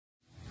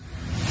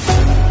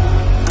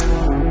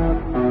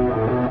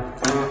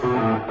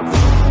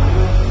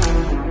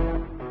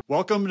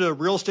Welcome to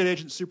Real Estate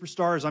Agent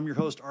Superstars. I'm your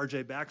host,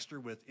 RJ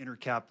Baxter with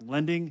Intercap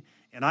Lending,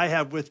 and I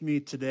have with me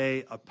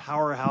today a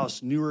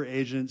powerhouse newer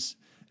agent,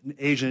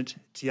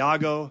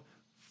 Thiago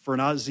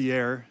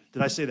Fornazier.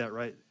 Did I say that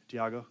right,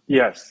 Thiago?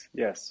 Yes.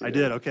 I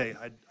did. Okay,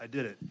 I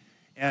did it.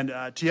 And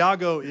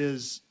Thiago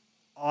is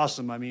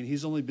awesome. I mean,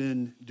 he's only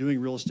been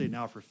doing real estate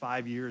now for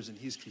 5 years, and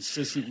he's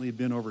consistently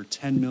been over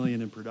 10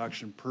 million in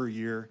production per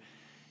year.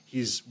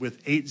 He's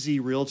with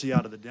 8Z Realty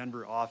out of the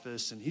Denver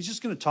office, and he's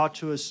just going to talk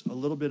to us a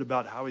little bit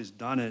about how he's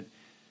done it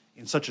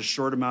in such a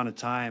short amount of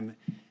time.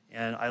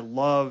 And I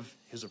love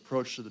his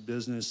approach to the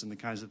business and the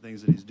kinds of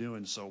things that he's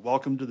doing. So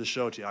welcome to the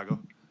show, Thiago.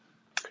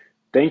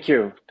 Thank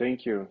you.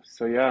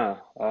 So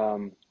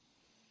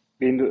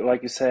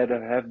like you said, I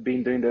have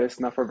been doing this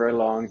not for very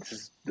long. This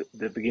is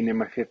the beginning of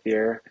my 5th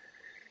year.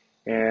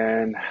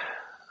 And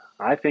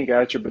I think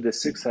I attribute the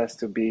success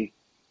to be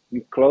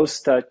in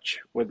close touch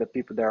with the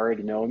people that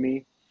already know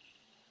me.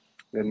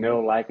 They know,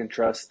 like, and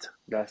trust.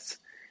 That's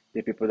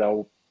the people that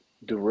will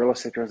do real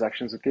estate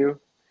transactions with you.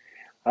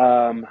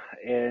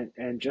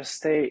 And just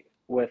stay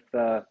with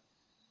the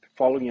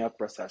following up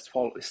process.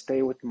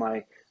 Stay with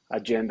my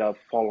agenda of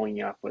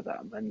following up with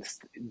them and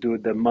do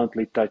the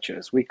monthly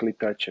touches, weekly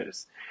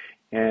touches,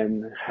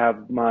 and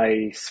have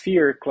my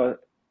sphere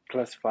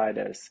classified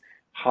as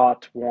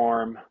hot,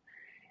 warm,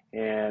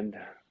 and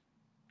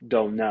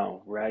don't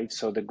know, right?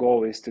 So the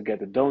goal is to get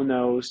the don't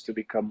knows to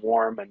become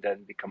warm and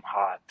then become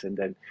hot, and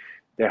then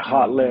the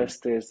hot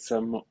list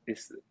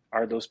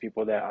are those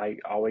people that I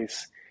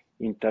always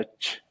in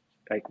touch,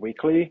 like,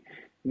 weekly.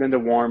 And then the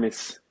warm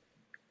is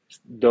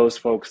those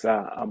folks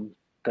that I'm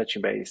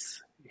touching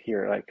base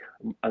here, like,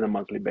 on a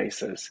monthly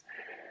basis.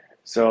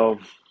 So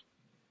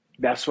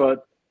that's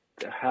what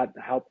had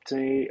helped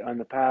me in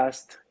the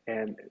past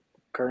and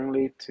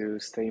currently to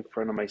stay in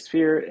front of my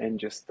sphere and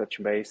just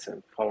touch base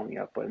and following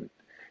up and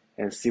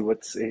see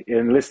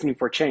and listening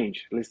for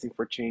change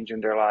in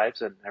their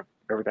lives. And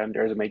every time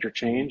there's a major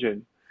change,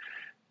 and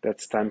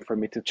that's time for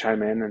me to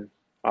chime in and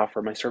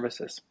offer my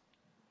services.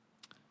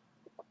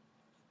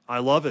 I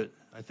love it.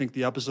 I think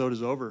the episode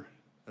is over.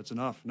 That's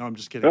enough. No, I'm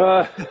just kidding.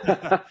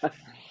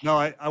 No,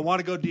 I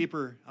want to go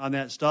deeper on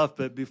that stuff.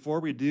 But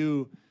before we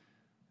do,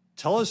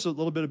 tell us a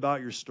little bit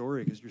about your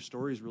story, because your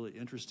story is really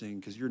interesting,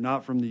 because you're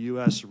not from the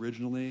U.S.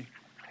 originally.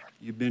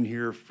 You've been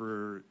here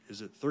for,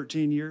 is it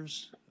 13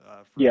 years?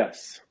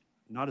 Yes.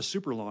 Not a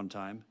super long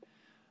time.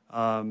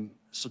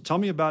 So tell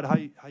me about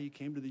how you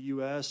came to the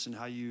U.S. and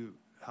how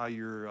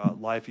your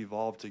life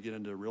evolved to get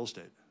into real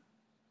estate.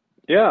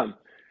 Yeah.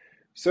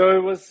 So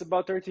it was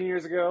about 13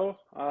 years ago.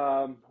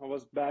 I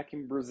was back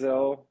in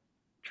Brazil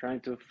trying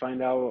to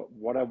find out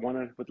what I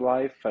wanted with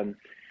life. And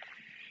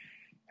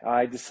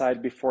I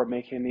decided before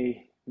making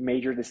any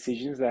major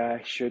decisions that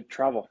I should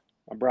travel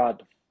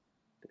abroad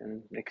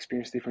and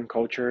experience different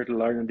culture,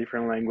 learn a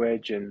different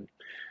language, and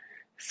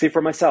see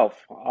for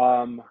myself.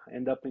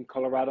 End up in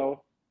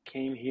Colorado,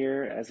 came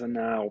here as an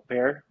au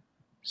pair.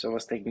 So I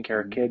was taking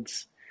care of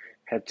kids,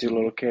 had 2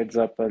 little kids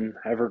up in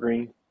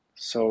Evergreen.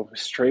 So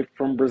straight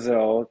from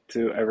Brazil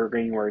to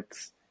Evergreen, where it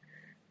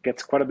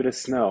gets quite a bit of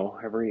snow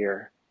every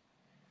year.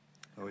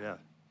 Oh, yeah.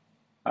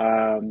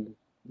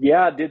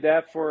 I did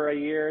that for a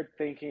year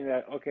thinking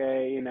that,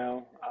 okay,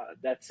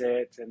 that's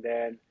it. And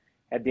then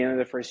at the end of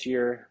the first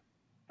year,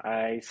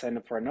 I signed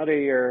up for another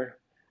year.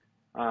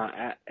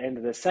 At the end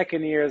of the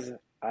second year,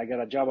 I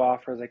got a job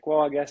offer. I was like,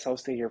 well, I guess I'll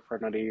stay here for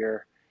another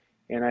year.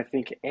 And I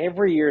think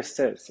every year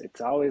since, it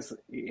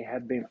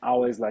had been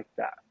always like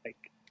that. Like,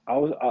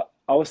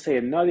 I'll stay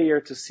another year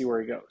to see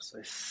where it goes.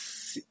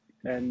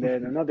 And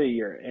then another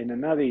year and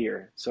another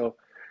year. So,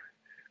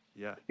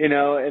 yeah,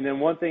 and then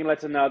one thing led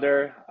to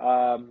another.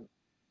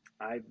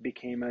 I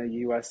became a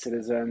U.S.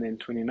 citizen in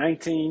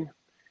 2019,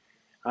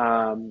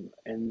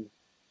 and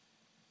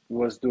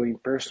was doing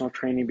personal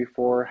training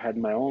before, had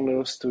my own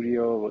little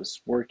studio,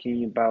 was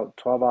working about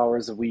 12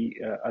 hours a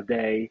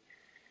day,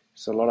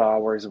 so a lot of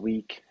hours a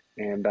week.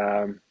 And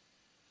the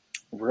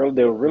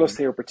real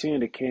estate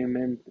opportunity came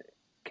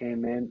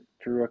in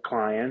through a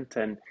client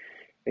and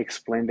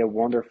explained how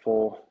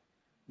wonderful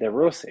the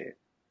real estate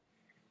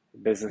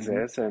business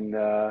is, and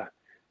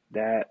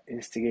that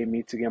instigated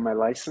me to get my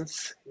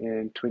license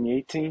in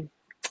 2018,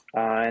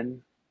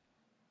 and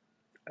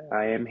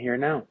I am here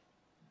now.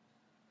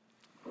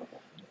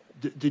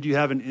 Did you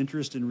have an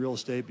interest in real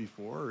estate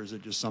before, or is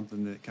it just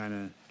something that kind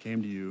of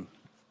came to you?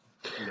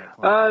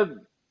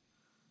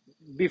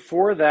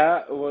 Before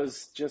that, it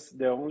was just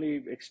the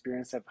only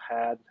experience I've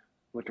had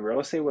with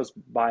real estate was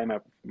buying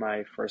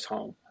my first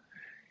home.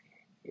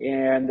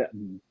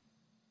 And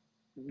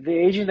the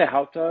agent that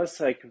helped us,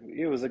 like,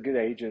 it was a good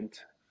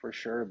agent for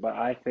sure, but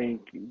I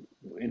think,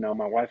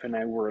 my wife and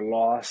I were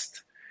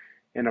lost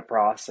in a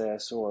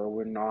process, or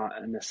we're not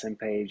on the same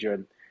page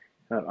and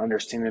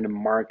understanding the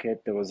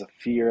market. There was a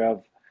fear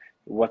of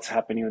what's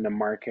happening in the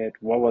market,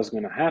 what was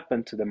going to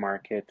happen to the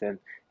market, and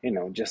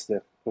just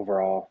the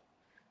overall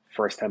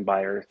first-time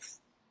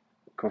buyers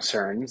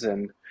concerns.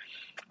 And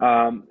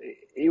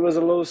it was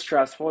a little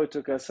stressful. It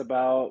took us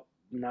about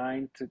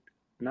 9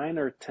 9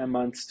 or 10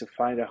 months to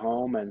find a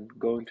home and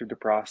going through the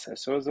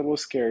process. So it was a little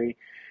scary,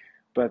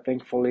 but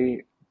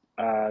thankfully,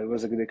 it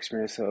was a good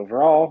experience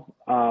overall.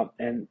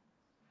 And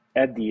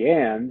at the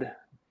end,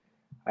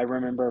 I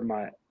remember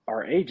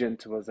our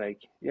agent was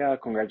like, "Yeah,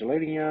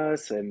 congratulating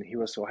us," and he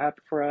was so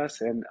happy for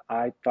us. And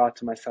I thought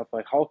to myself,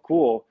 like, how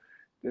cool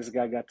this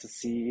guy got to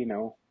see.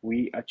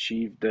 We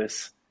achieved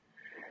this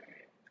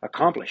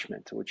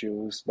accomplishment, which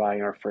was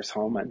buying our first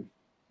home, and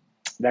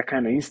that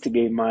kind of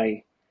instigated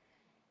my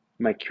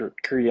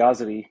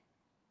curiosity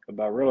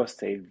about real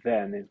estate.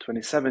 Then in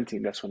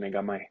 2017, that's when I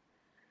got my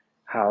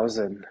house,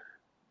 and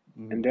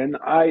then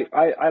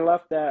I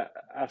left that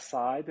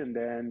aside. And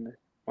then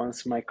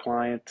once my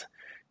client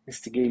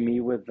instigated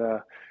me with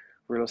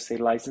real estate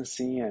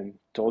licensing and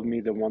told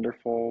me the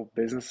wonderful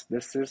business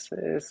this is,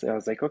 I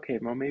was like, okay,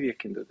 well, maybe I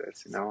can do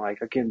this.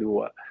 Like I can do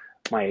what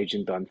my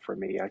agent done for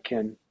me. I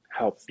can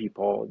help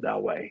people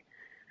that way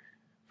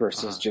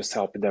versus Uh-huh. just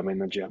helping them in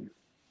the gym.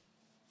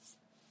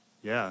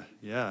 Yeah,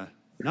 yeah.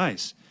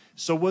 Nice.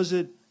 So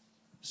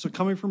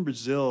coming from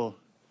Brazil,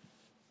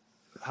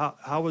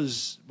 how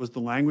was the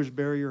language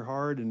barrier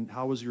hard, and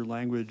how was your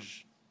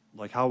language,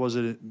 like how was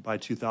it by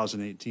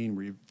 2018?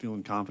 Were you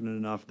feeling confident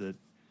enough that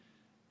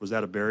was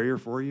that a barrier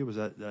for you?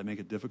 Did that make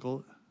it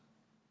difficult?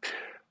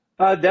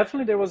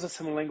 Definitely, there was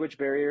some language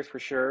barriers for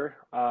sure.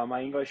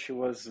 My English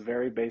was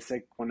very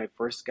basic when I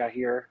first got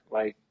here.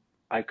 Like,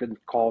 I could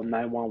call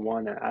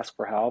 911 and ask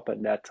for help,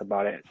 and that's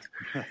about it.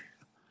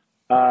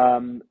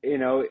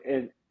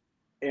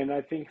 And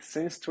I think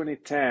since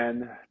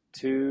 2010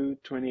 to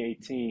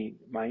 2018,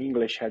 my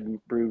English had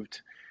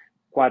improved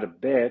quite a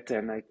bit,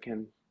 and I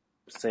can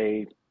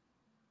say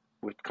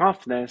with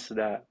confidence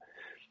that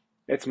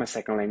it's my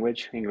second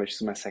language. English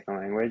is my second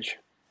language.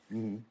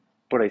 Hmm.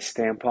 Put a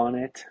stamp on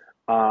it.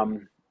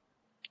 Um,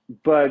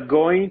 but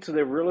going to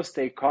the real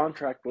estate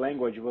contract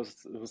language was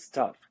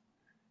tough.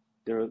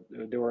 There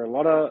were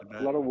I a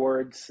bet. lot of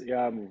words.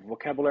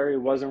 Vocabulary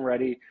wasn't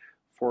ready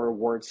for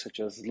words such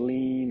as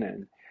lean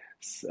and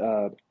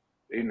uh,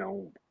 you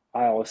know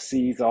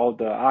ILCs. All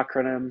the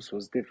acronyms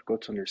was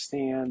difficult to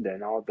understand,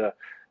 and all the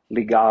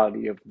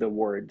legality of the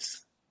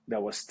words,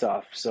 that was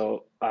tough.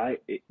 So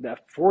that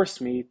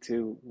forced me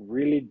to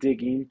really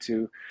dig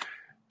into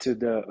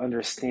the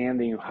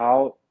understanding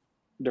how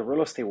the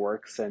real estate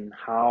works and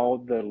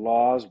how the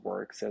laws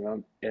works, and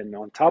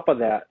on top of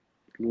that,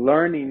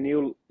 learning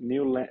new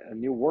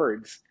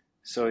words,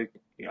 so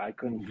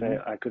Hmm.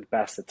 I could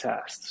pass the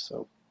test.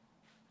 So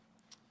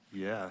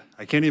Yeah,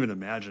 I can't even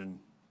imagine.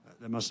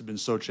 That must have been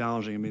so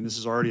challenging. I mean, this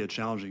is already a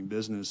challenging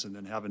business, and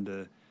then having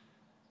to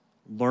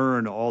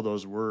learn all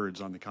those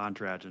words on the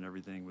contract and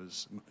everything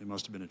it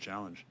must have been a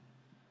challenge.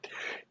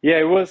 yeah,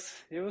 it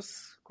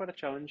was quite a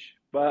challenge,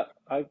 but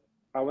I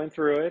went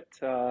through it,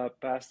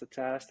 passed the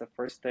test at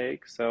first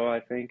take, so I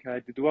think I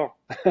did well.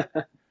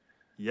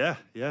 Yeah,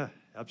 yeah,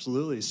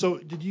 absolutely. So,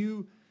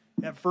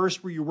 at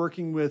first, were you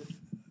working with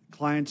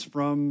clients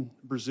from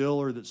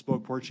Brazil or that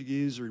spoke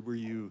Portuguese, or were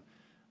you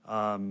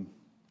um,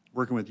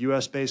 working with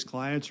U.S. based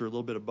clients, or a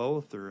little bit of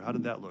both, or how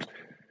did that look?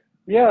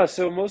 Yeah,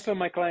 so most of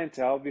my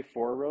clientele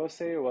before real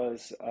estate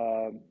was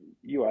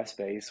US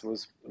based,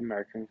 was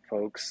American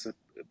folks,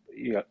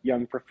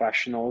 young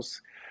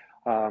professionals.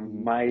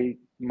 Hmm.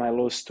 My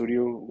little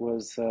studio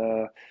was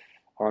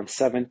on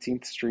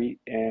 17th Street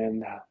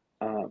and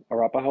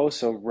Arapahoe,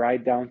 so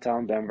right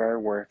downtown Denver,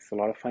 where it's a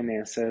lot of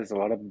finances, a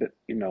lot of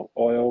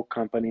oil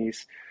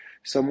companies.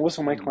 So most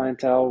of my Hmm.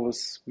 clientele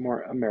was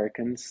more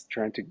Americans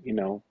trying to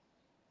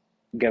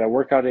get a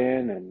workout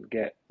in and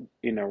get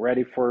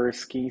ready for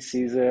skiing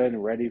season,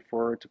 ready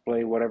for to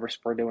play whatever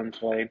sport they want to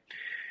play.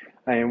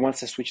 And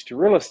once I switched to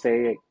real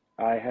estate,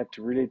 I had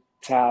to really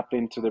tap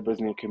into the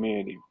Brazilian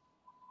community.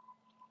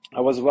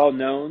 I was well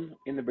known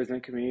in the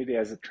Brazilian community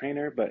as a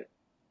trainer, but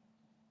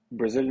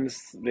Brazilians,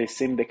 they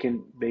seem they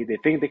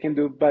think they can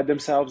do by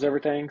themselves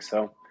everything.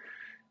 So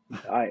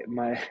I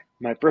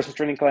my personal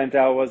training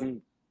clientele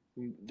wasn't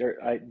there.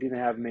 I didn't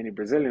have many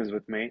Brazilians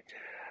with me.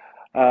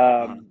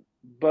 Uh-huh.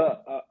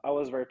 But I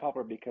was very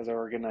popular because I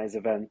organized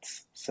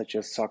events such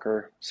as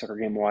soccer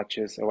game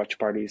watches, watch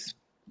parties.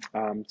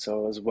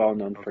 So I was well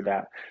known for Okay.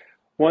 that.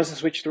 Once I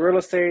switched to real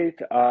estate,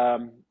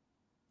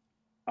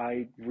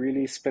 I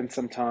really spent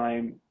some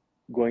time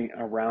going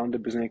around the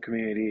Brazilian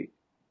community,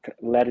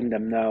 letting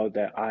them know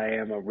that I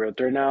am a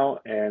realtor now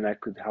and I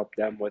could help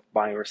them with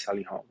buying or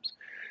selling homes.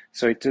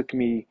 So it took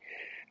me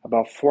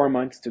about 4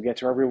 months to get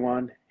to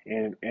everyone,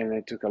 and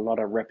it took a lot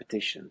of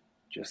repetition.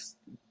 Just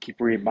keep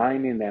Hmm.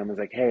 reminding them, it's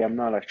like, hey, I'm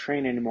not a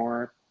trainer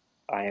anymore.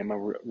 I am a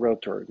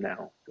realtor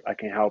now. I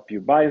can help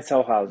you buy and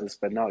sell houses,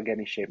 but not get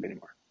in shape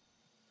anymore.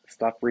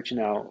 Stop reaching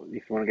out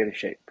if you want to get in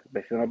shape.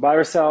 But if you want to buy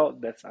or sell,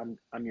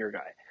 I'm your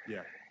guy.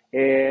 Yeah.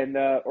 And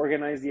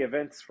organize the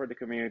events for the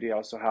community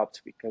also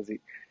helped because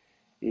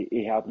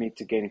it helped me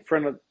to get in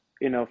front of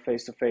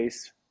face to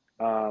face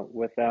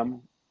with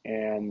them,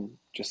 and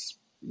just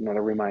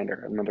another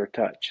reminder, another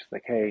touch,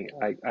 like, hey,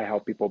 I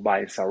help people buy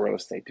and sell real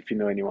estate if you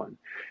know anyone.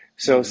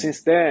 So Hmm.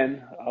 since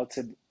then, I would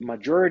say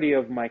majority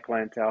of my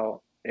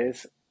clientele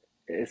is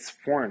it's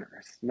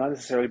foreigners, not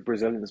necessarily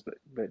Brazilians,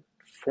 but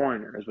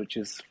foreigners, which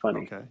is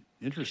funny. Okay,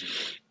 interesting.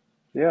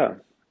 Yeah.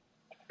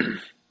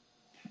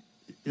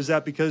 Is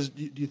that because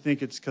do you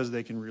think it's because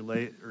they can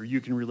relate, or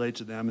you can relate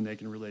to them and they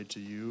can relate to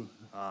you,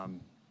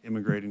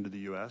 immigrating to the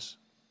U.S.?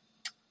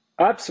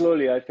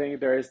 Absolutely. I think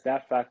there is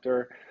that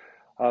factor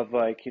of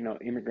like,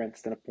 immigrant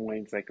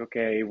standpoints, like,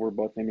 okay, we're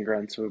both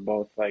immigrants, we're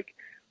both like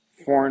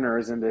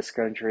foreigners in this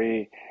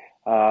country.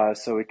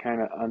 So we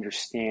kind of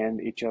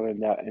understand each other in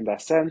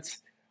that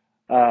sense.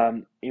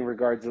 In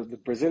regards of the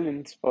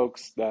Brazilian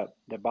folks that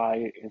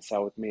buy and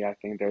sell with me, I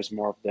think there's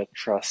more of the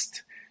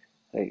trust,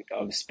 like,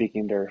 of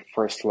speaking their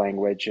first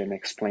language and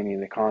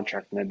explaining the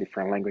contract in a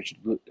different language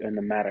in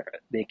a matter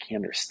they can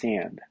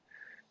understand,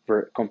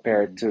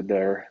 compared Mhm. to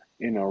their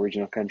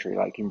original country.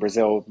 Like in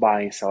Brazil,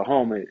 buy and sell a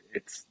home,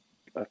 it's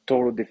a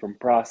total different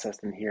process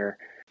than here.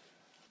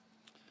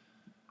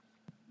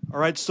 All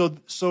right, so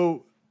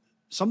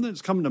something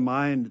that's coming to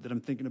mind that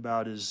I'm thinking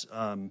about is,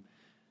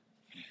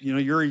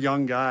 you're a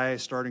young guy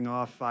starting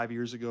off 5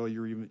 years ago.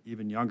 You're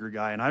even younger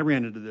guy, and I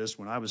ran into this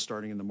when I was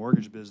starting in the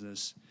mortgage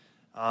business.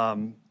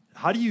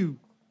 How do you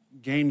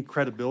gain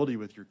credibility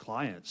with your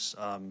clients?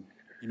 I'm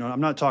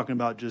not talking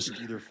about just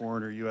either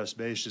foreign or U.S.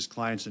 based, just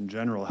clients in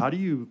general. How do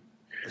you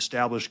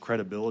establish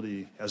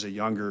credibility as a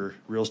younger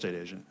real estate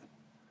agent?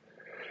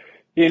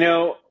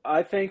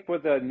 I think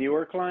with the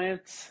newer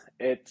clients,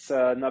 it's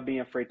not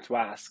being afraid to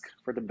ask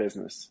for the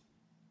business.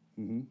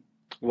 Hmm.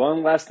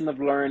 One lesson I've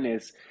learned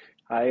is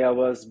I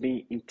was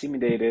being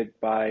intimidated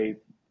by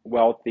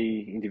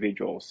wealthy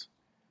individuals.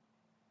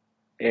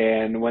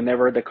 And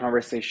whenever the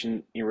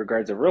conversation in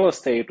regards to real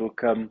estate will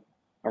come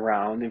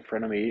around in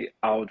front of me,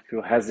 I would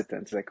feel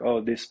hesitant. It's like,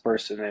 oh, this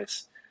person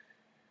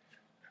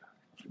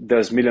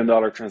does $1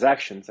 million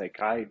transactions. Like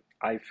I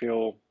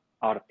feel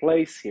out of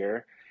place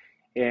here.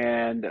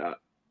 And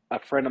a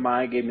friend of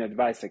mine gave me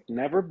advice, like,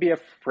 never be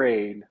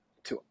afraid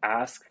to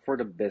ask for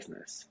the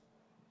business.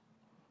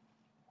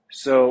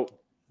 So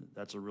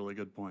That's a really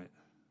good point.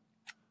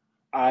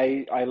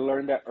 I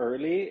learned that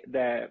early,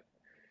 that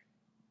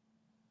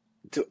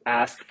to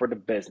ask for the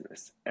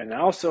business. And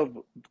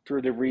also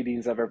through the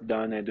readings I've ever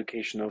done,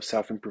 educational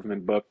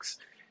self-improvement books,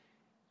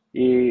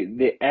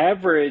 the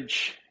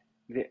average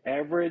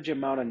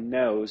amount of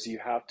no's you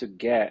have to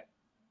get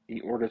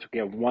in order to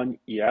get one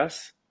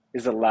yes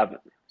is 11.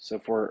 So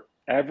for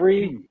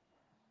every Hmm.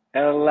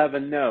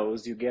 11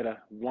 no's, you get a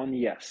one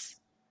yes.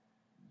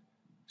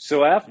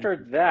 So after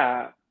Interesting.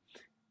 that,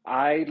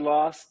 I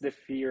lost the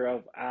fear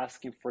of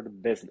asking for the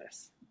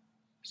business.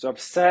 So I've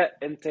sat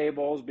in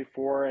tables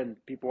before and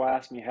people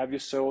ask me, have you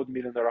sold $1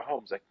 million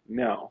homes? Like,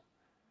 no,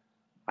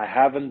 I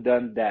haven't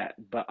done that,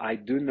 but I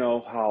do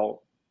know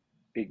how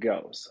it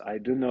goes. I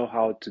do know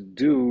how to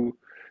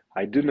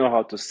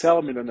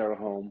sell $1 million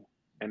home.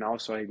 And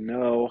also I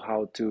know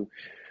how to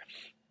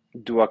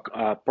do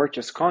a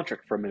purchase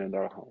contract for $1 million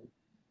home.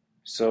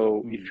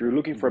 So if Hmm. you're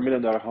looking for a Hmm.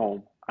 $1 million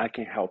home, I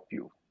can help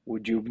you.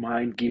 Would you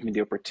mind giving me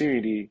the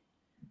opportunity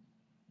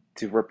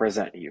to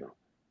represent you?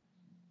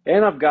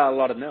 And I've got a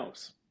lot of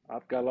no's.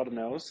 I've got a lot of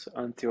no's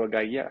until I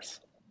got yes.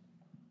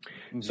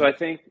 So Hmm. I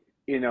think,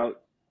 you know,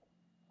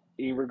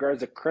 in regards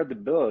to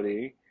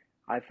credibility,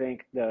 I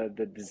think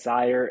the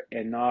desire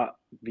and not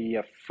be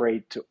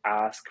afraid to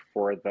ask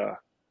for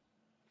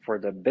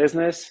the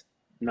business,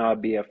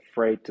 not be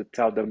afraid to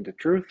tell them the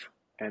truth,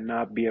 and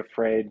not be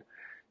afraid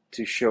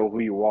to show who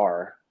you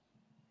are,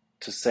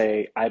 to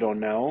say, I don't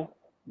know,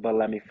 but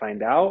let me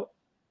find out,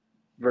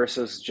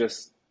 versus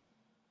just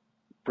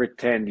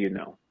pretend you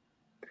know.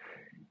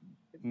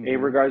 In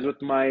Hmm. regards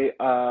with my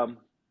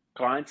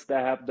clients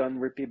that have done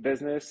repeat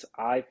business,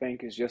 I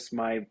think it's just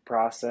my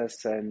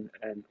process and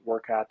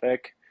work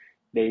ethic.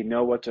 They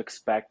know what to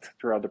expect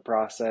throughout the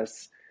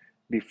process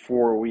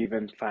before we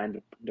even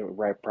find the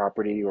right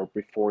property, or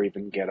before we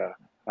even get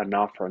an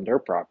offer on their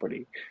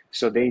property.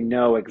 So they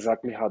know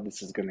exactly how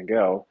this is going to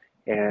go.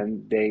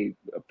 And they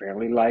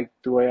apparently like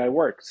the way I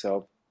work.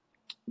 So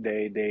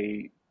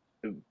they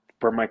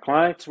per my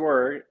clients'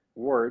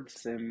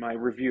 words in my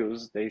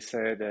reviews, they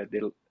say that they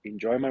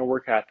enjoy my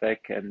work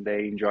ethic and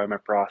they enjoy my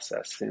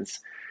process, since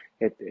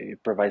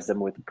it provides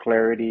them with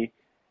clarity,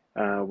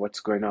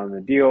 what's going on in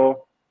the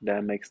deal,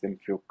 that makes them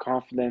feel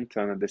confident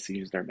on the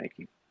decisions they're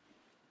making.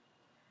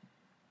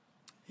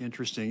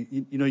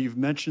 Interesting. You've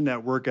mentioned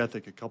that work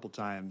ethic a couple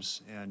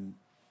times, and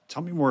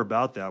tell me more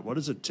about that. What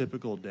does a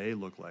typical day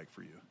look like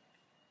for you?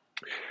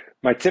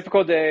 My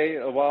typical day,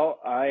 well,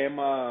 I'm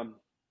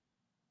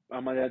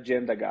an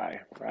agenda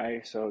guy,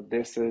 right? So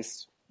this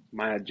is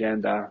my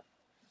agenda.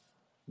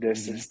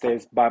 This Hmm.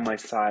 stays by my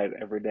side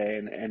every day,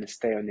 and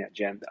stay on the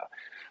agenda.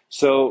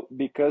 So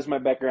because my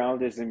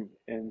background is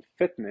in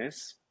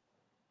fitness,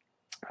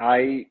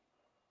 I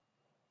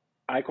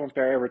I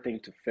compare everything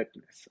to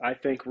fitness. I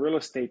think real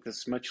estate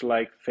is much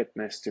like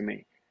fitness to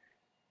me.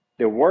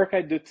 The work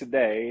I do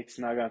today, it's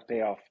not gonna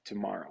pay off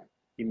tomorrow,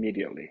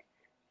 immediately.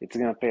 It's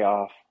gonna pay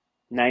off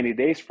 90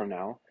 days from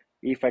now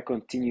if I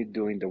continue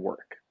doing the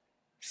work.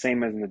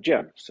 Same as in the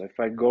gym. So if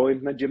I go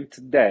in the gym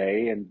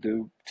today and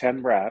do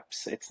 10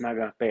 reps, it's not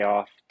going to pay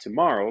off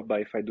tomorrow.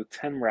 But if I do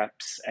 10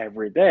 reps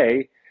every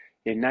day,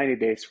 in 90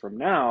 days from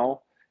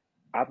now,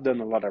 I've done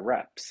a lot of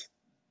reps.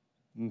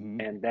 Mm-hmm.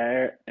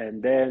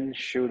 And then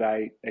should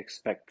I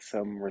expect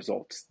some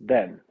results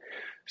then?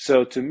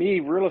 So to me,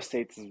 real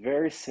estate is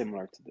very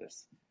similar to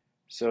this.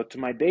 So to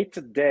my day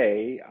to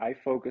day, I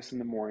focus in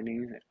the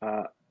morning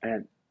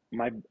and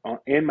my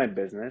in my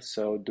business.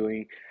 So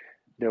doing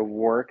the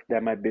work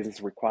that my business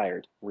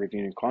required,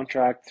 reviewing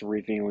contracts,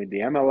 reviewing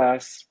the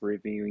MLS,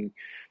 reviewing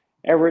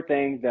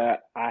everything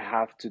that I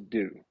have to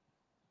do,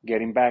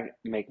 getting back,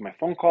 make my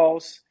phone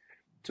calls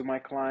to my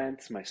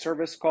clients, my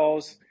service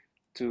calls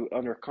to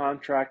under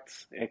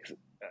contracts,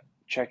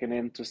 checking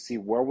in to see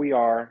where we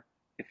are,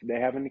 if they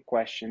have any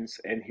questions,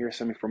 and here's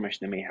some information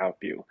that may help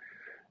you.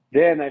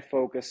 Then I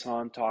focus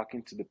on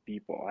talking to the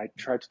people. I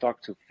try to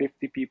talk to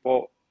 50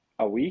 people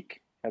a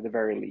week at the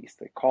very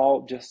least. I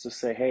call just to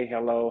say, hey,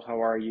 hello,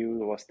 how are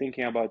you? I was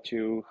thinking about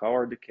you. How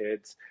are the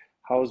kids?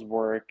 How's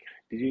work?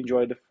 Did you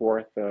enjoy the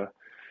 4th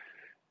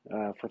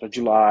of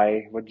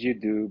July? What did you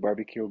do?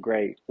 Barbecue?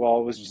 Great. Well, I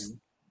was just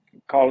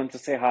calling to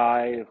say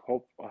hi.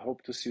 I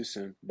hope to see you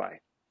soon. Bye.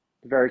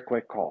 Very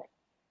quick call.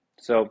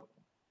 So,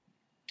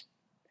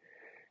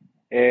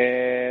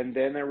 and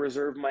then I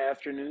reserve my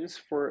afternoons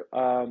for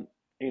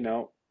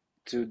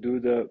to do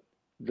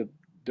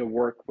the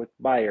work with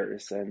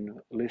buyers and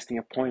listing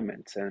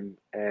appointments and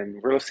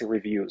real estate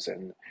reviews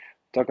and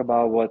talk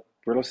about what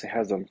real estate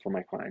has done for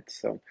my clients.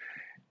 So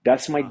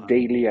that's my Uh-huh.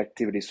 daily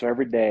activity. So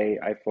every day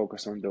I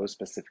focus on those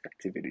specific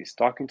activities,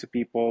 talking to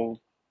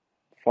people,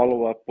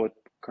 follow up with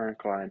current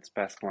clients,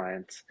 past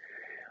clients,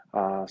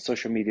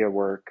 social media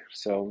work.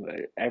 So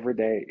every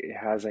day it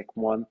has like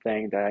one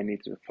thing that I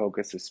need to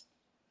focus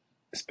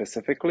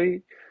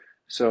specifically.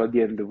 So at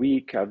the end of the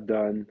week, I've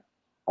done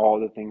all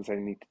the things I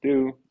need to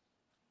do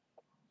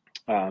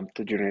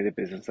to generate the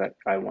business that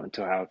I want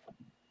to have.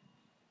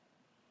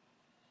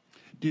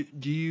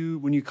 Do you,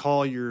 when you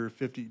call your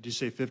 50, do you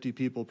say 50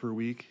 people per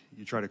week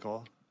you try to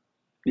call?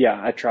 Yeah,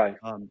 I try.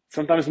 Um,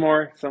 Sometimes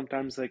more,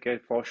 sometimes like I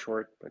fall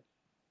short, but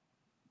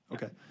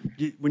okay.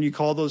 When you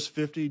call those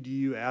 50, do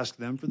you ask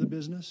them for the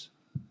business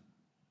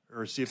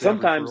or see if they have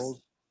sometimes,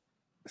 referrals?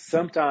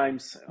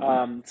 sometimes,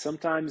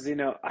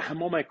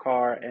 I'm on my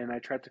car and I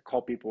try to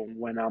call people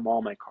when I'm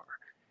on my car,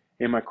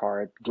 in my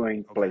car,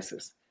 going Okay.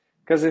 places.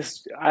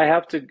 Because I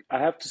have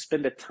to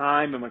spend the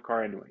time in my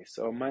car anyway,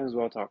 so I might as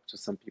well talk to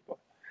some people.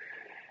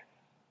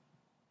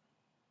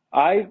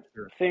 I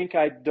Sure. think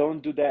I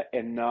don't do that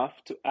enough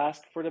to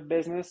ask for the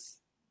business,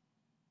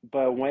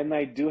 but when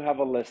I do have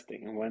a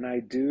listing and when I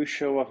do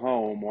show a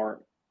home,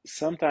 or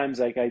sometimes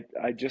like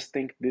I just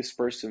think this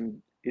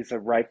person is a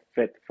right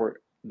fit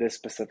for this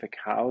specific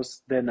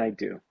house, then I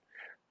do.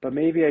 But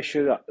maybe I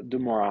should do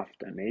more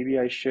often. Maybe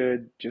I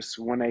should just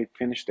when I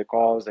finish the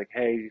calls, like,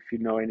 hey, if you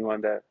know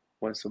anyone that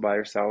wants to buy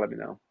or sell, let me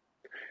know.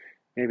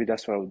 Maybe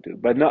that's what I would do.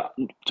 But no,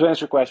 to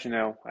answer your question,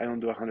 no, I don't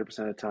do 100%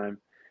 of the time.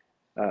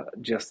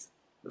 Just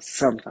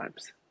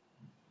sometimes.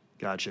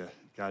 Gotcha.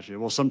 Gotcha.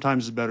 Well,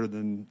 sometimes it's better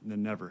than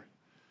never.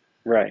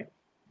 Right.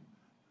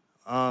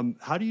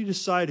 How do you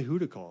decide who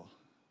to call?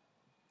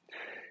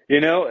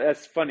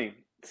 That's funny.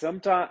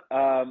 Sometimes,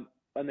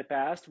 in the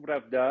past, what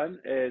I've done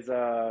is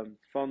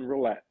phone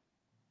roulette.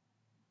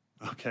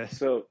 Okay.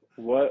 So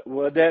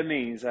what that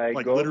means, I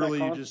Like go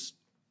literally you just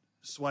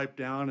swipe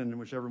down and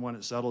whichever one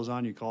it settles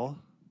on, you call?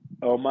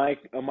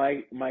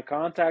 my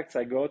contacts.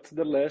 I go to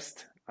the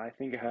list. I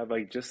think I have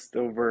like just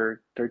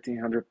over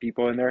 1,300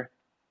 people in there.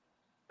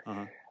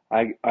 Uh-huh.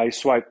 I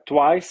swipe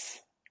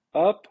twice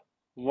up,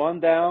 one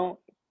down,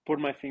 put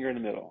my finger in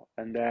the middle,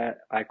 and then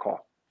I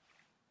call.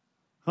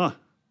 Huh.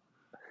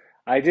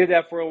 I did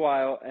that for a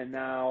while, and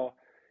now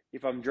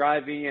if I'm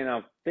driving and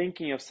I'm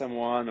thinking of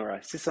someone or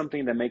I see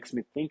something that makes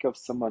me think of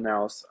someone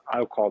else,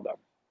 I'll call them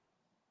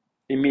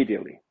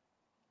immediately.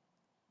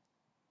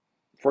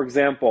 For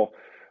example,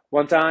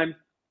 one time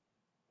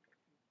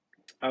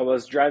I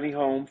was driving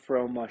home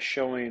from a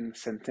show in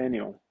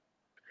Centennial,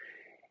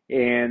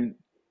 and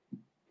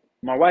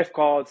my wife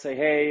called, say,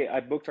 "Hey, I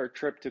booked our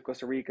trip to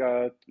Costa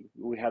Rica.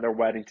 We had our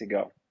wedding to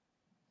go."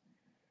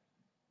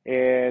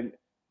 And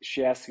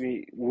she asked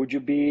me, "Would you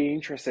be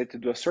interested to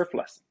do a surf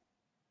lesson?"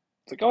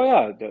 It's like, "Oh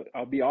yeah,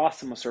 I'll be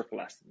awesome a surf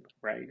lesson,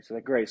 right?" So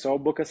like, great. So I'll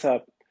book us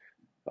up.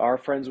 Our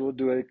friends will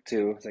do it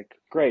too. It's like,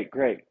 great,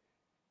 great.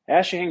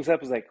 As she hangs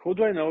up, it's like, who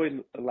do I know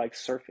in like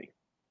surfing?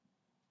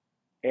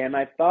 And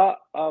I thought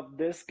of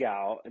this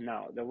gal.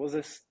 Now there was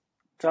this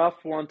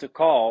tough one to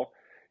call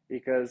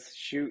because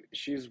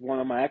she's one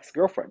of my ex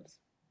girlfriends,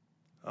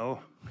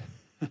 Oh.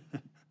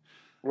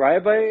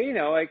 right? But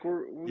like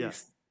we Yeah.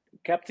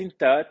 kept in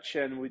touch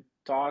and we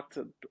talked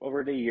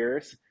over the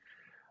years.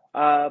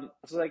 So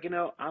like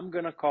I'm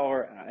gonna call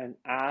her and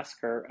ask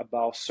her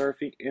about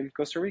surfing in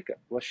Costa Rica,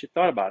 what she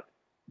thought about it.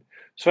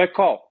 So I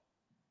call,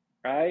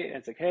 right? And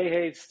it's like,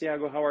 hey, it's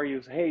Thiago. How are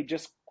you? Hey,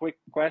 just quick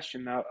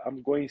question. Now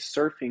I'm going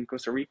surfing in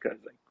Costa Rica.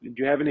 Like, do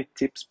you have any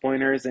tips,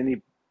 pointers,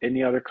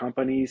 any other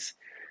companies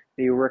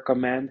that you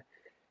recommend?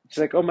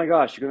 She's like, oh my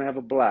gosh, you're gonna have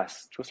a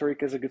blast. Costa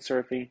Rica is a good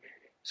surfing.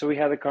 So we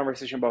had a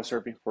conversation about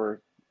surfing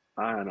for,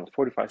 I don't know,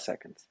 45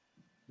 seconds.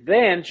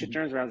 Then she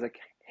turns around and is like,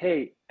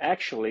 hey,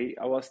 actually,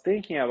 I was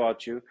thinking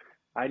about you.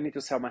 I need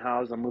to sell my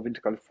house. I'm moving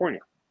to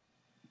California.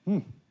 Hmm.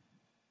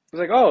 I was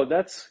like, oh,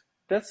 that's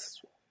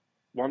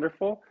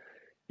wonderful.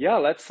 Yeah,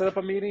 let's set up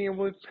a meeting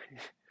and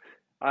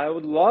I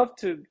would love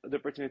to the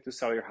opportunity to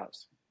sell your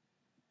house.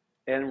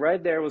 And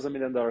right there was $1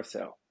 million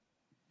sale.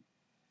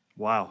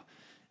 Wow.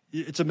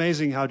 It's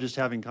amazing how just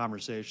having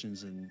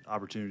conversations and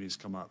opportunities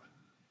come up.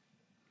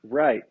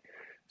 Right.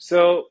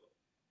 So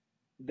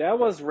that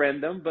was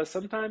random, but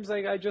sometimes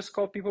I just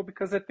call people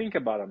because I think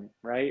about them,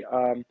 right?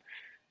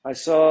 I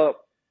saw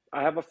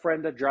I have a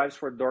friend that drives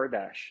for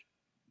DoorDash,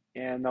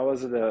 and I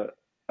was at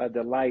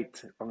the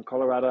light on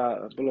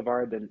Colorado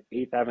Boulevard and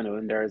 8th Avenue,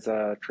 and there's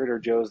a Trader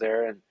Joe's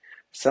there, and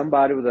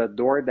somebody with a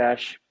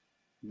DoorDash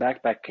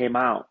backpack came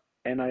out,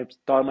 and I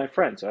thought of my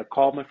friend, so I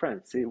called my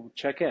friend, see,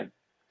 check in.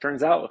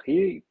 Turns out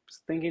he's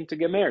thinking to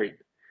get married.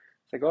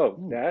 It's like,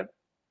 oh, Hmm. that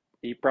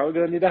he probably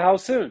gonna need a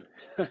house soon.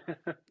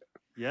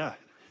 Yeah.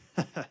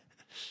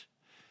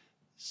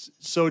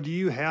 So do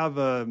you have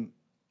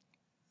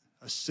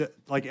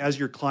like as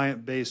your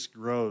client base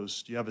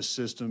grows, do you have a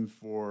system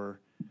for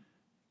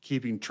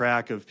keeping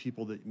track of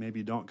people that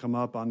maybe don't come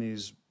up on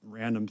these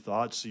random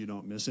thoughts so you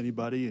don't miss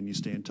anybody and you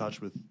stay in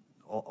touch with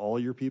all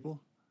your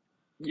people?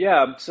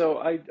 Yeah, so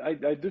I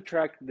do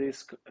track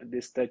these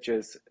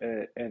touches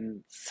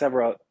in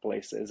several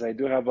places. I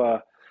do have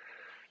a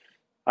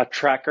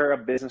tracker, a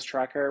business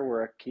tracker,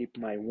 where I keep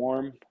my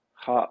warm,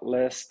 hot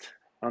list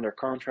under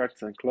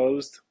contracts and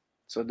closed.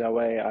 So that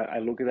way I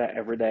look at that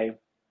every day.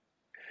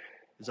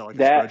 Is that like a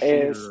That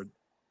spreadsheet is, or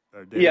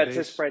a yeah, it's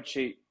a database?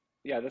 spreadsheet.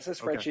 Yeah, that's a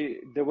Okay. spreadsheet.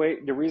 The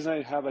reason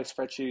I have a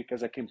spreadsheet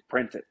because I can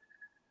print it,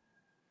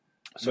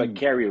 so I Mm,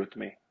 carry it with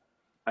me.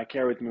 I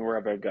carry it with me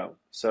wherever I go.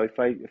 So if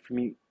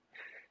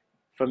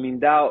I'm in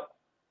doubt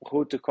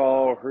who to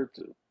call or who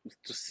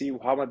to see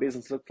how my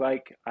business looks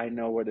like, I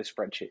know where the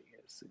spreadsheet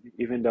is,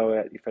 even though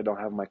if I don't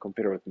have my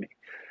computer with me.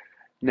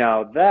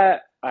 Now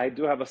that I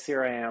do have a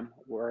CRM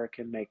where I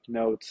can make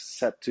notes,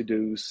 set to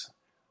dos,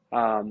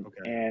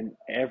 okay. and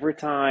every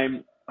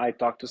time I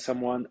talk to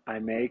someone, I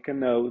make a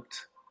note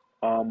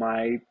on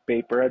my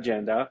paper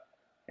agenda.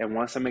 And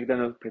once I make the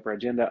note paper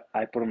agenda,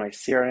 I put on my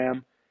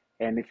CRM.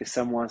 And if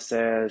someone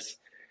says,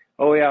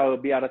 oh yeah, I'll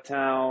be out of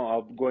town,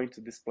 I'll be going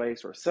to this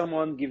place, or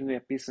someone gives me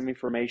a piece of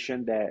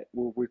information that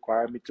will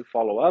require me to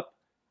follow up,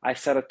 I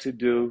set a to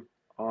do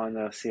on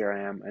a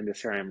CRM, and the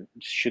CRM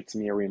shoots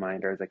me a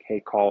reminder. It's like,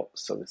 hey, call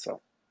so and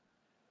so.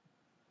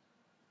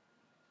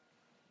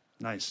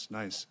 Nice,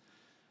 nice.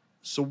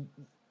 So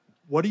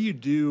what do you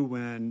do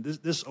when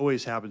this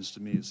always happens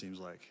to me, it seems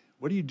like.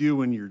 What do you do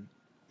when you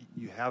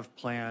have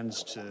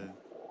plans to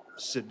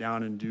sit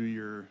down and do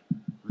your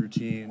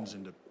routines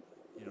and to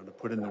to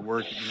put in the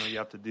work that you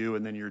have to do,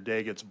 and then your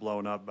day gets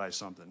blown up by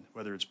something,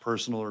 whether it's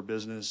personal or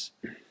business.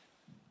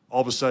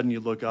 All of a sudden you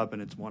look up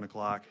and it's 1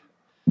 o'clock.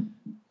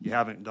 You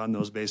haven't done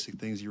those basic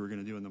things you were going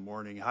to do in the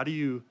morning. How do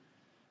you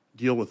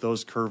deal with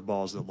those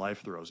curveballs that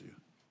life throws you?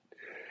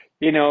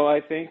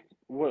 I think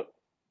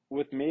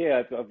with me,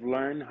 I've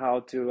learned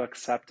how to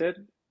accept it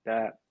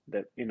that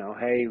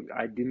hey,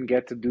 I didn't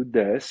get to do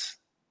this,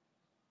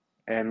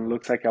 and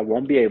looks like I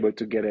won't be able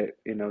to get it,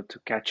 to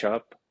catch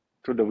up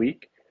through the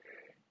week,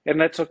 and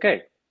that's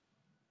okay.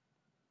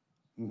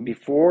 Hmm.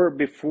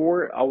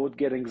 Before I would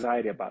get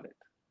anxiety about it,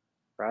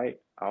 right?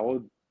 I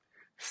would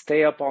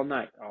stay up all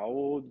night.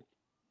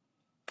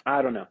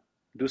 I don't know,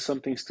 do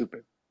something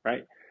stupid,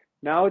 right?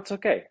 Now it's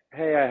okay.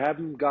 Hey, I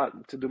haven't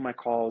got to do my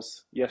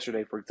calls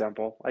yesterday, for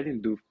example. I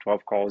didn't do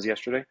 12 calls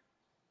yesterday.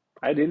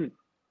 I didn't,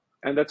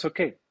 and that's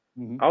okay.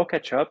 Hmm. I'll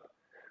catch up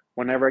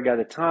whenever I got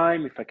the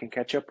time. If I can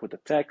catch up with a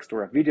text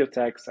or a video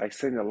text, I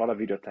send a lot of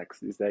video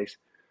texts these days.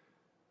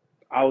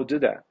 I'll do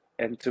that.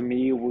 And to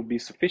me, it will be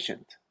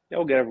sufficient.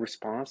 They'll get a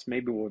response,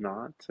 maybe will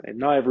not. And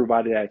not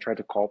everybody that I try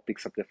to call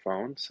picks up the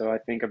phone. So I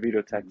think a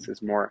video text Hmm.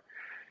 is more,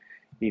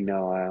 you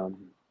know, um,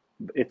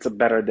 it's a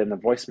better than a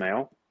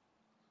voicemail.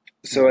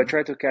 So I Hmm.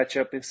 try to catch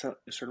up in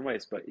certain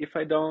ways. But if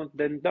I don't,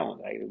 then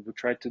don't. I will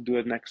try to do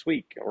it next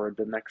week or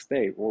the next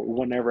day or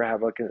whenever I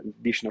have like an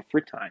additional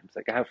free time. It's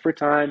like I have free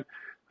time.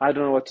 I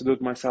don't know what to do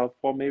with myself.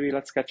 Well, maybe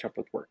let's catch up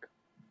with work.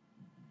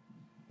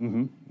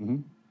 Hmm. Hmm.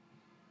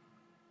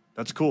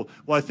 That's cool.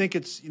 Well, I think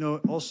it's,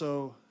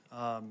 also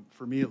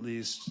for me at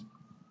least,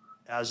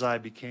 as I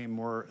became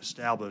more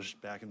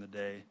established back in the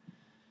day,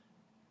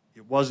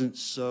 it wasn't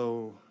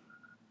so,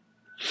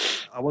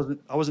 I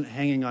wasn't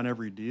hanging on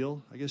every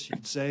deal, I guess you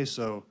could say.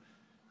 So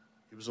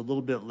it was a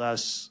little bit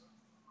less,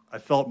 I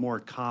felt more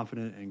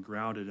confident and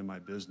grounded in my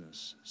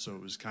business. So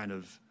it was kind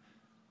of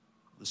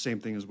the same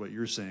thing as what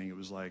you're saying. It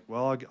was like,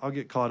 well, I'll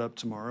get caught up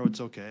tomorrow.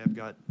 It's okay. I've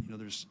got,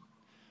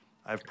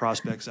 I have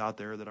prospects out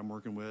there that I'm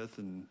working with,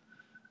 and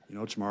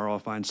tomorrow I'll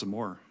find some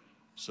more.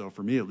 So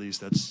for me, at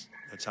least, that's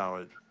how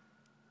it,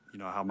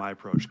 how my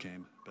approach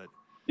came. But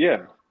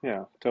Yeah,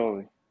 yeah,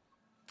 totally.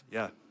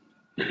 yeah,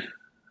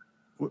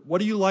 what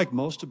do you like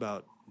most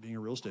about being a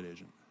real estate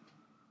agent?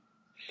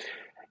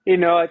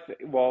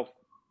 Well,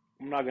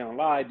 I'm not gonna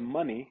lie,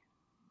 money,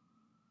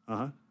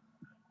 Uh-huh.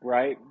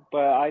 right?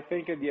 But I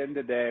think at the end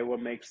of the day,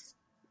 what makes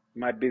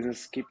my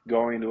business keep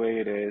going the way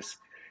it is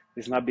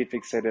not be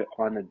fixated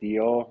on a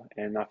deal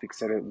and not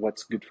fixated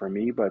what's good for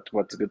me, but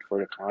what's good for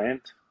the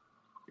client.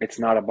 It's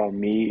not about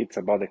me, it's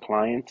about the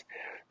client.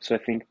 So I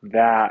think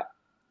that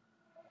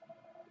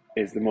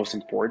is the most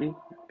important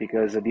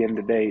because at the end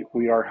of the day,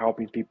 we are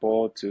helping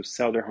people to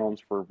sell their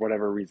homes for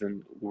whatever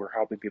reason. We're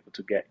helping people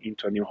to get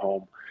into a new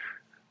home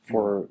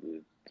Mm. for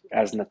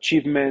as an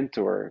achievement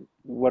or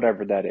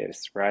whatever that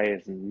is, right?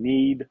 As a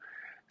need.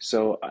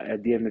 So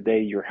at the end of the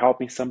day, you're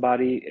helping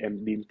somebody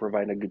and being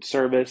providing a good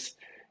service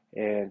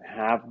and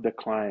have the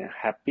client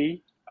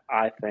happy.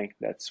 I think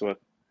that's what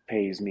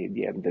pays me at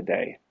the end of the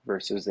day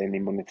versus any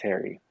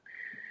monetary.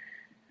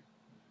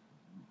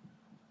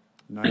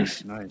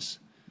 Nice, nice.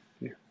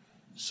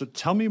 So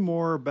tell me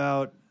more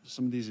about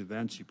some of these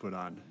events you put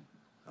on.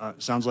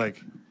 Sounds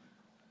like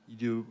you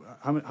do.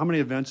 How many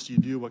events do you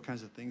do? What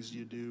kinds of things do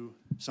you do?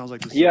 Sounds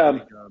like this is Yeah,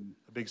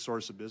 a big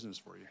source of business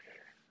for you.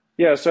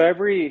 yeah. So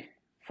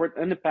for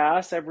in the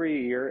past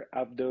every year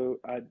I do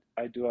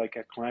like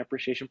a client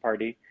appreciation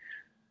party,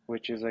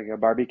 which is like a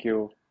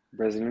barbecue,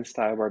 Brazilian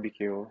style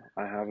barbecue.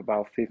 I have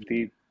about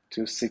 50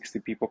 to 60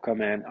 people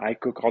come in. I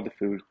cook all the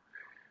food.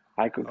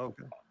 I cook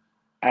Okay.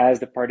 as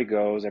the party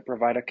goes. I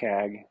provide a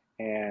keg,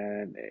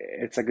 and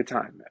it's a good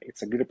time.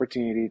 It's a good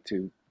opportunity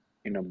to,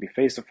 be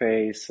face to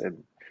face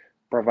and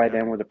provide Yeah.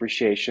 them with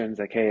appreciations.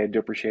 Like, hey, I do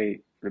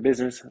appreciate your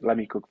business. Let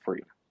me cook for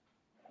you,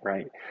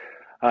 right?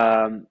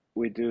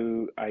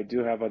 I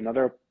do have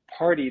another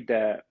party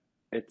that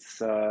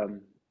it's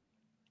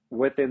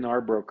within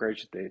our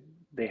brokerage.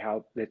 They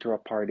throw a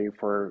party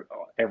for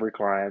every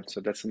client,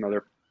 so that's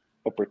another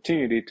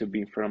opportunity to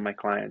be in front of my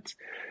clients.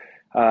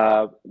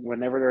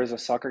 Whenever there's a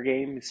soccer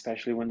game,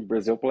 especially when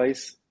Brazil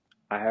plays,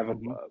 I have a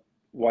Hmm.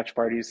 watch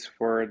parties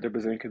for the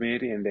Brazilian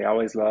community, and they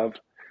always love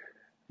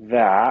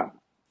that.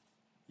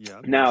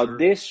 Yeah, for Now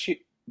sure.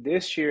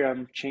 this year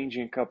I'm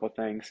changing a couple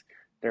things.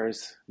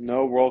 There's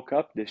no World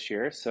Cup this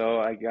year, so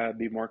I gotta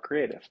be more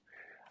creative.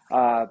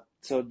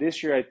 So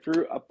this year I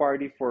threw a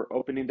party for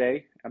opening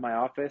day at my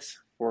office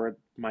for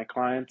my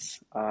clients.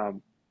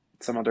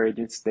 Some other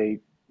agents they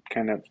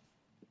kind of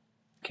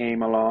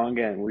came along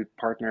and we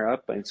partner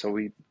up, and so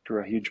we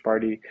threw a huge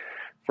party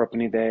for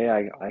opening day.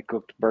 I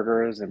cooked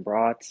burgers and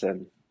brats,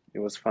 and it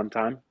was a fun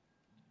time.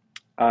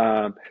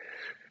 Um,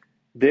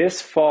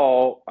 this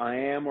fall, I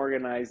am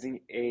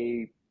organizing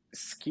a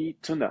ski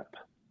tune-up.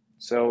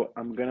 So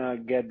I'm gonna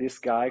get this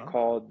guy Oh.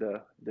 called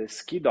the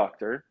ski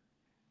doctor.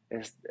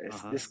 It's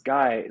Uh-huh. this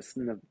guy.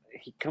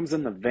 He comes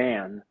in the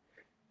van.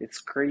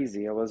 It's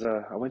crazy. I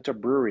went to a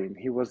brewery and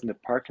he was in the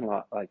parking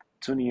lot like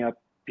tuning up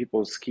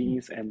people's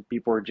skis and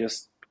people were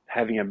just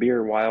having a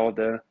beer while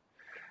their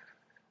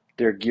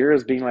gear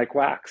is being like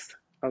waxed.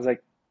 I was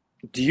like,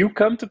 "Do you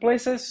come to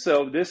places?"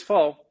 So this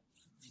fall,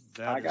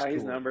 That I is got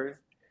his cool.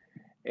 number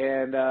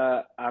and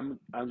I'm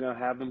gonna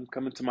have him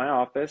come into my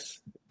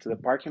office to the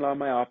parking lot of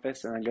my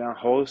office and I'm gonna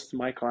host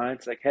my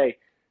clients like, "Hey,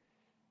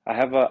 I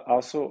have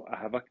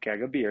a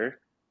keg of beer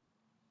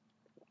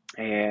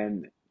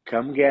and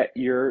come get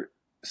your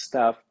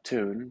stuff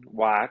tuned,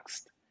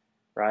 waxed,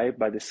 right,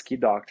 by the ski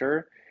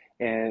doctor,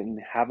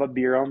 and have a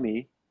beer on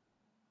me,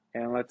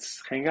 and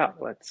let's hang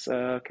out. Let's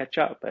catch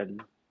up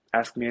and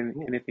ask me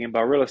Cool. anything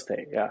about real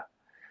estate." Yeah.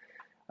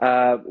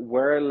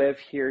 Where I live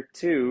here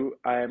too,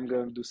 I am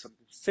going to do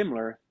something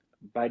similar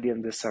by the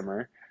end of the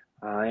summer.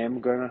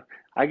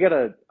 I get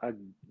a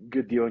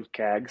good deal in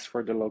kegs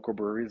for the local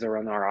breweries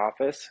around our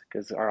office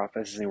because our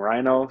office is in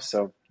Rhino.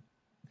 So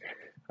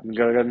I'm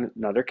gonna get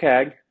another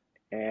keg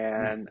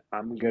and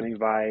I'm Mm-hmm. gonna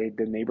invite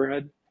the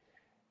neighborhood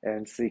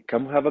and say,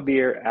 come have a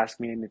beer, ask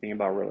me anything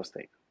about real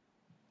estate.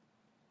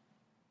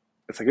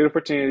 It's a good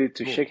opportunity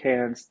to Cool. shake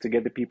hands, to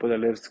get the people that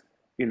lives,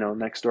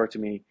 next door to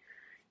me,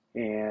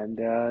 and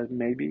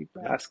maybe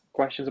Yeah, ask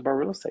questions about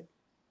real estate.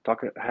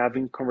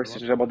 Having I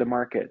love conversations it. about the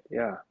market.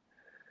 Yeah.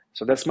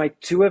 So that's my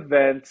two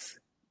events.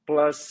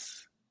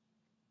 Plus,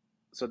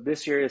 so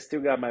this year I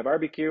still got my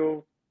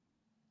barbecue,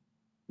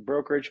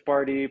 brokerage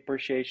party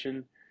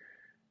appreciation,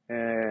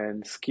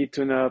 and ski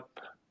tune up,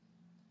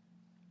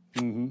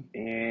 Mm-hmm.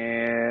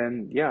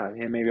 and yeah,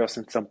 and maybe I'll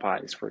send some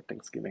pies for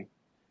Thanksgiving.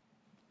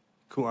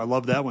 Cool. I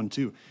love that one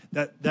too.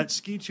 That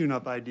ski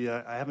tune-up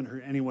idea. I haven't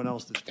heard anyone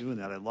else that's doing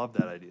that. I love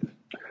that idea.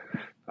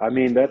 I That's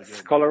mean, really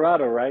that's good.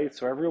 Colorado, right?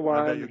 So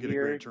I bet everyone you'll get a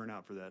great here,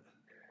 turnout for that.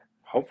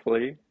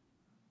 hopefully,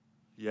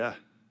 Yeah.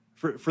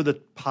 For the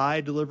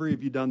pie delivery,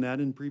 have you done that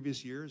in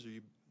previous years, or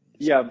you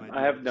said yeah, you might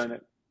I do that have this done year?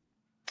 it.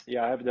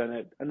 Yeah, I have done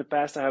it. In the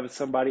past, I have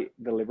somebody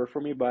deliver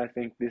for me, but I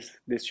think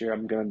this year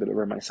I'm gonna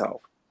deliver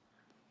myself.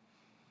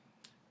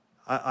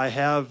 I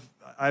have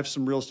I have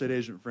some real estate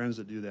agent friends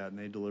that do that, and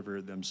they deliver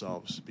it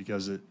themselves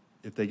because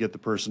if they get the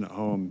person at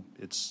home,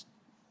 it's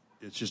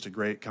just a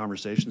great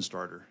conversation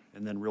starter,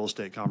 and then real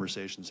estate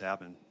conversations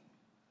happen.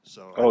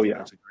 So I Oh think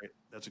yeah,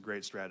 that's a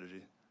great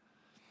strategy.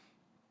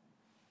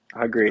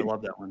 I I agree.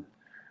 love that one.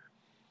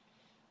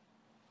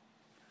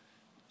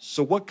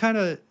 So what kind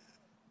of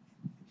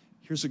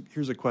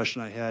here's a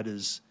question I had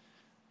is,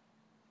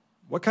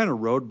 what kind of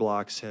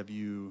roadblocks have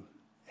you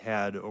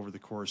had over the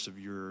course of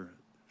your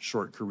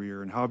short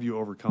career, and how have you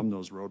overcome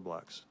those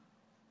roadblocks?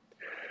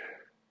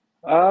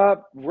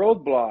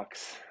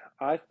 Roadblocks.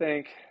 I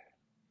think.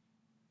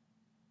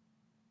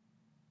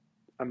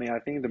 I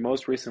think the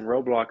most recent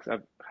roadblocks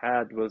I've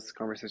had was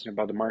conversation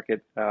about the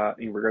market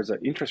in regards to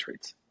interest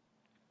rates,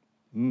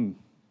 Mm,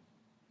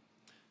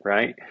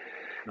 right?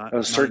 not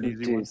an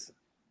easy one. Uncertainties,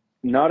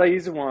 not an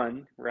easy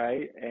one,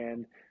 right?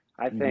 And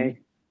I Mm-hmm. think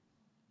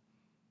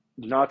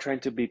not trying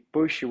to be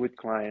pushy with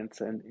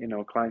clients, and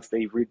clients,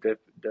 they read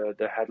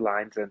the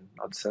headlines, and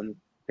all of a sudden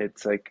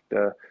it's like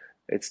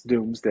it's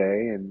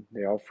doomsday, and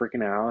they're all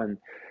freaking out, and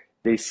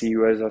they see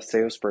you as a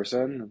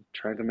salesperson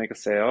trying to make a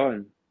sale,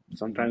 and Mm-hmm.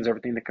 sometimes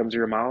everything that comes to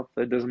your mouth,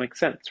 it doesn't make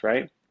sense,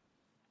 right?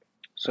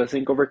 So I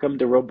think overcome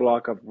the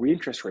roadblock of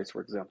interest rates,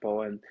 for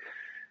example, and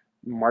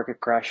market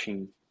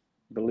crashing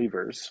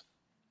believers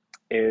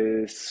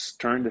is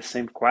turn the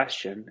same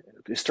question,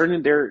 is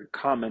turning their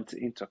comment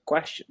into a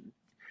question,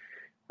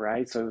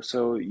 right? So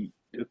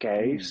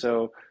okay, Mm,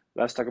 so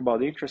let's talk about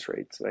the interest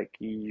rates. Like,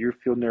 you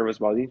feel nervous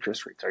about the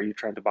interest rates. Are you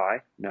trying to buy?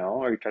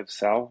 No. Are you trying to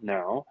sell?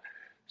 No.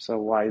 So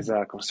why is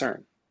that a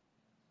concern?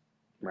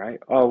 Right?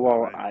 Oh,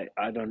 well, right.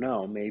 I don't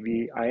know.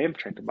 Maybe I am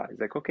trying to buy. It's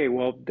like, okay,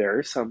 well,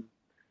 there's some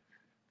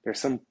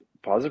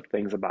positive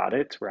things about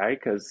it, right?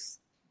 Because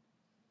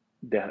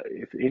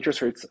if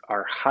interest rates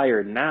are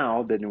higher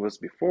now than it was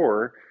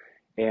before,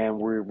 and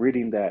we're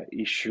reading that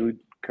it should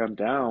come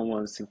down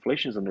once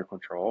inflation is under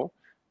control,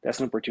 that's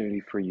an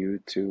opportunity for you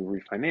to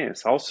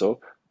refinance. Also,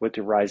 with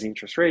the rising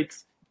interest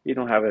rates, you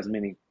don't have as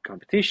many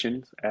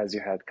competitions as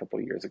you had a couple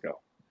of years ago,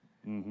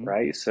 Mm-hmm.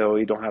 right? So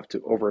you don't have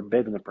to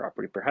overbid on the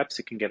property. Perhaps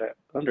you can get it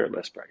under a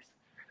list price.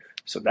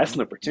 So that's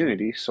Mm-hmm. an Mm-hmm.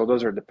 opportunity. So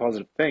those are the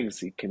positive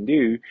things you can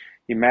do.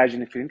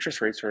 Imagine if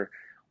interest rates are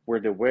where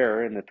they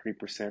were in the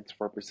 3%,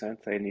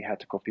 4%, and you had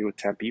to compete with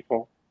 10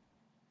 people,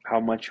 how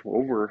much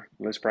over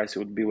list price you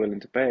would be willing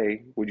to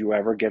pay. Would you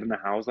ever get in a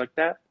house like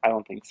that? I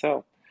don't think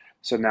so.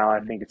 So now I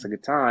think it's a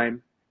good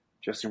time,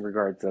 just in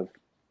regards of,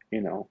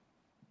 you know,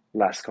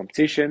 less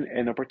competition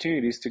and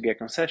opportunities to get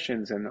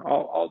concessions and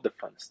all the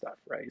fun stuff,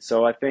 right?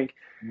 So I think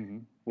Mm-hmm.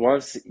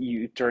 once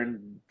you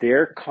turn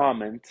their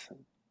comment,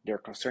 their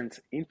concerns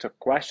into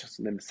questions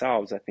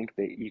themselves, I think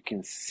that you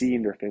can see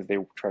in their face they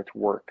try to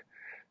work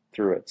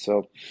through it.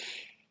 So,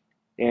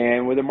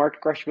 and with the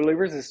market crash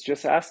believers, it's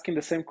just asking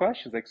the same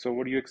questions. Like, so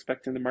what are you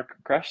expecting the market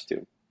crash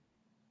to?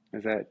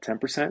 Is that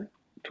 10%,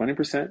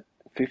 20%,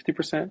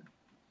 50%?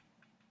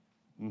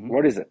 Mm-hmm.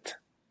 What is it?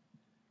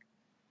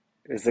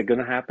 Is it going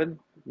to happen?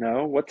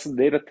 No. What's the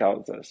data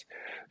tells us?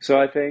 So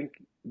I think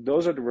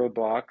those are the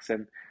roadblocks,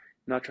 and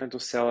not trying to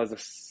sell as a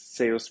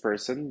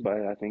salesperson,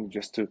 but I think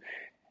just to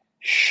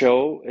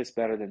show is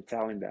better than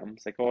telling them.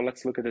 It's like, oh,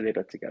 let's look at the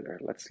data together.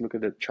 Let's look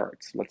at the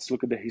charts. Let's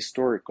look at the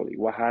historically,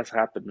 what has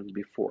happened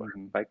before.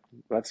 Mm-hmm. Like,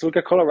 let's look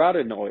at Colorado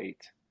in '08,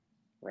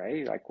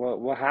 right? Like,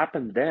 what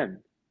happened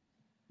then?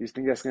 You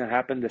think that's going to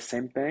happen the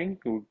same thing?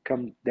 It will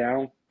come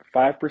down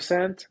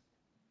 5%?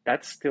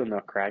 That's still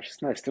not crash.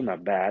 Still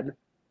not bad.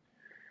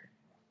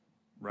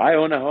 I Right.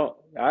 own a home.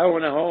 I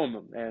own a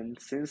home, and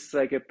since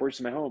I get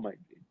purchased my home,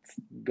 it's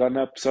gone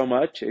up so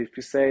much. If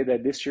you say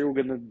that this year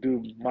we're gonna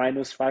do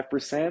minus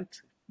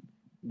 5%,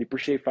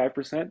 depreciate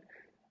 5%,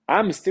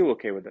 I'm still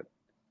okay with it,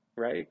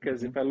 right?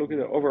 Because Mm-hmm. if I look at Mm-hmm.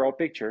 the overall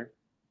picture,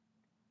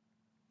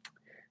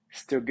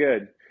 still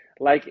good.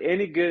 Like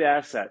any good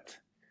asset,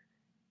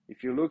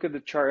 if you look at the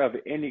chart of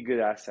any good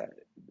asset,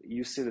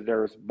 you see that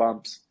there's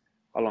bumps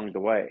along the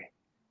way.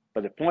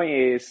 But the point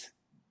is,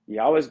 it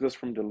always goes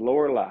from the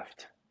lower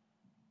left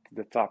to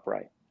the top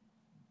right.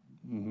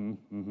 Mm-hmm.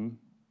 Mm-hmm.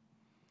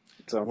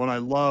 So Well, I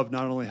love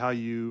not only how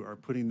you are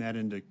putting that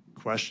into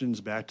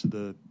questions back to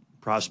the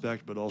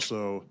prospect, but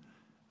also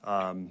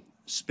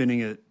spinning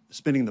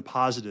the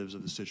positives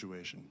of the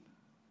situation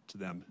to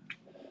them.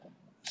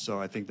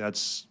 So I think that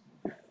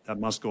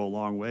must go a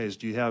long ways.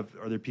 Are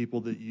there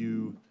people that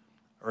you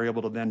are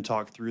able to then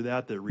talk through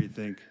that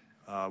rethink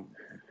uh,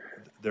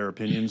 their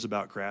opinions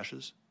about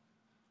crashes?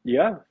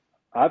 yeah,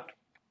 I've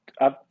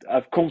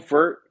I've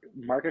convert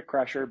market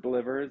crasher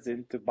believers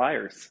into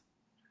buyers,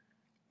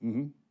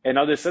 Mm-hmm. and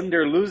all of a sudden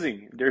they're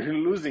losing. They're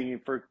losing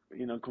for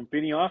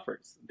competing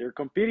offers. They're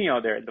competing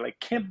out there. They're like,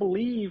 can't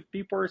believe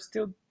people are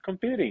still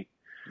competing.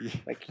 Yeah.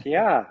 Like,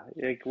 yeah,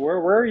 like where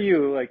were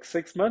you like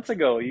 6 months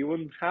ago? You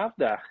wouldn't have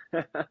that.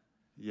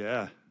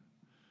 Yeah.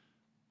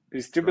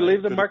 You still believe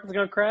Right. the Could have. market's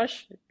gonna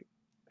crash?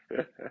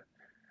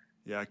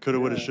 Yeah. Coulda.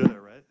 Woulda. Yeah, Shoulda.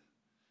 Right.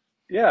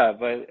 yeah,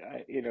 but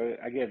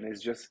again,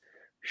 it's just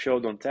show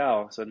don't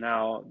tell. So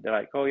now they're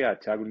like, oh yeah,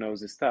 Thiago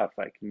knows his stuff.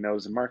 Like, he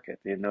knows the market.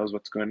 He knows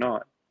what's going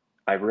on.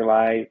 I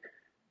rely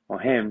on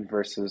him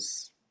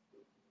versus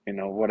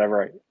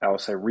whatever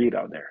else I read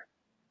out there.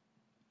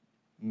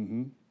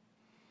 Mm-hmm.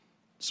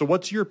 So,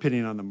 what's your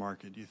opinion on the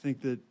market? Do you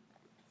think that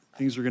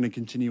things are going to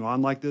continue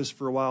on like this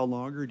for a while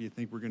longer? Do you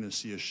think we're going to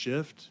see a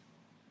shift?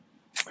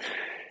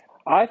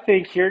 I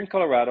think here in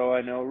Colorado,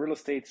 I know real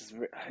estate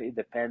it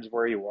depends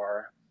where you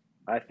are.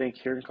 I think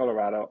here in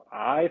Colorado,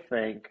 I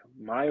think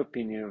my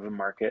opinion of the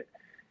market,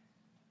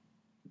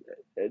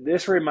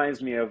 this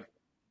reminds me of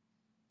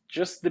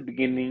just the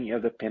beginning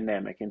of the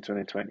pandemic in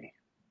 2020.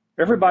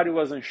 Mm-hmm. Everybody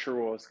wasn't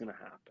sure what was going to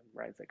happen,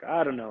 right? It's like,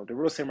 I don't know, the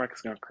real estate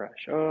market's going to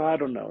crash. Oh, I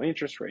don't know,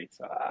 interest rates,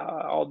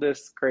 all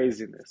this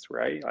craziness,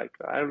 right? Like,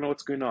 I don't know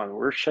what's going on.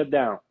 We're shut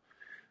down.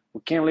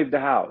 We can't leave the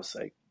house.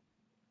 Like,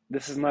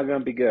 this is not going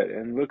to be good.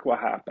 And look what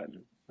happened.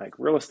 Like,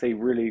 real estate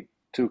really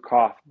took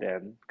off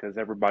then because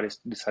everybody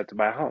decided to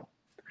buy a home.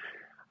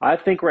 I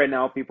think right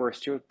now people are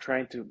still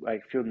trying to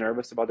like feel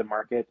nervous about the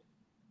market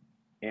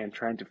and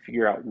trying to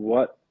figure out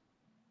what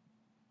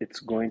it's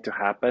going to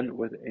happen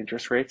with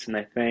interest rates. And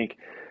I think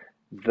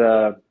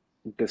the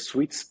the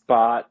sweet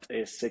spot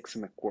is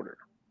 6.25.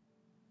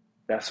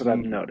 That's what I've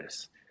Mm-hmm.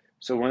 noticed.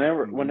 So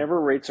whenever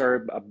rates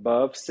are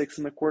above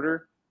 6.25,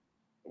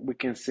 we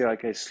can see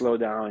like a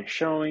slowdown in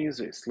showings,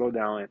 a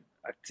slowdown in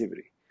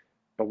activity.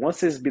 But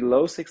once it's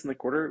below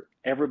 6.25,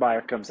 every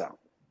buyer comes out.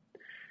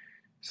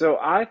 So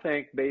I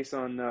think based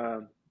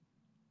on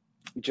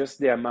just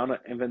the amount of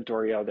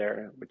inventory out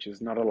there, which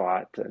is not a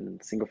lot,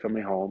 and single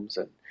family homes,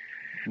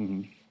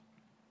 Mm-hmm.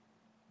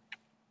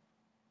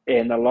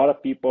 and a lot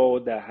of people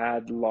that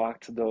had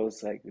locked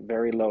those like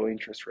very low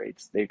interest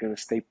rates, they're going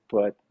to stay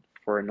put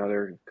for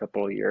another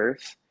couple of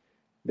years.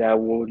 That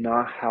will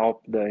not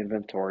help the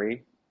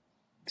inventory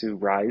to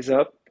rise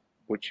up,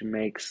 which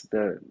makes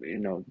the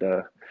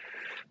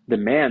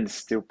demand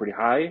still pretty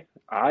high.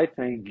 I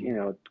think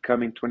Mm-hmm.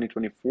 coming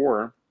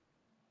 2024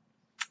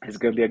 is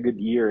going to be a good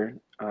year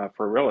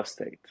for real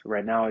estate.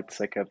 Right now, it's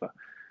like a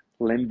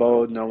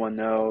limbo. No one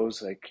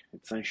knows. Like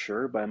it's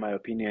unsure. But my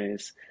opinion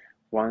is,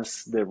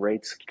 once the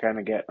rates kind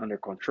of get under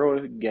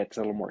control, it gets a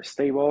little more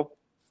stable,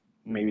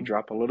 maybe Mm-hmm.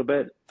 drop a little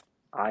bit.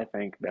 I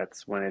think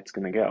that's when it's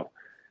going to go.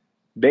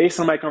 Based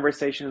on my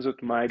conversations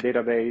with my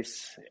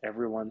database,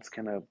 everyone's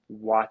kind of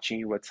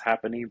watching what's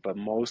happening, but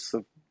most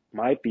of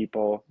my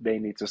people, they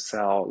need to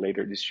sell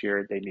later this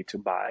year. They need to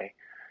buy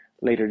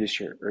later this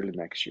year, early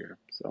next year.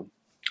 So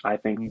I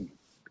think Mm.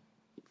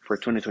 for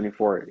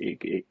 2024,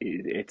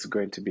 it's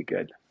going to be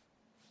good.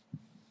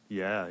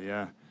 Yeah,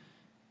 yeah.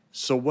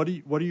 So what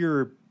are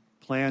your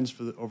plans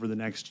for over the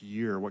next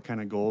year? What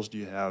kind of goals do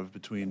you have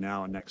between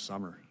now and next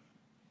summer?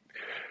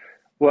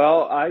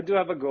 Well, I do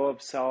have a goal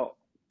of sell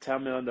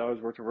 $10 million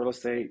worth of real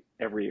estate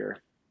every year.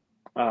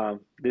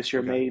 This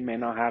year Okay. may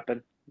not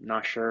happen.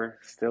 Not sure.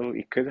 Still,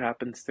 it could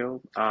happen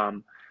still.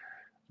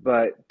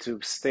 But to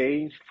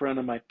stay in front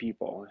of my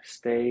people,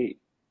 stay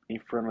in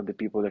front of the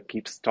people that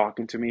keeps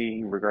talking to me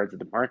in regards to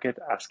the market,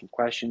 asking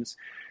questions,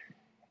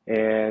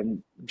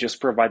 and just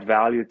provide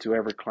value to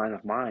every client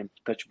of mine.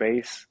 Touch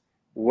base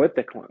with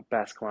the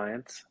past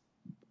clients,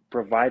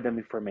 provide them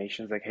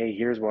information like, hey,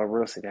 here's what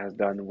real estate has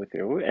done with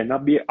you, and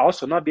not be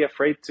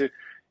afraid to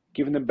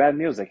giving them bad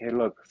news. Like, hey,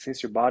 look,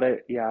 since you bought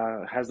it,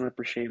 yeah, it hasn't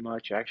appreciated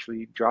much.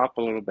 Actually, drop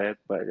a little bit,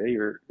 but hey,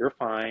 you're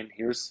fine.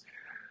 Here's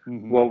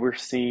Mm-hmm. what we're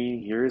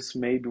seeing. Here's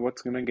maybe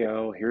what's gonna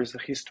go. Here's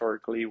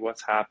historically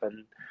what's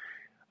happened.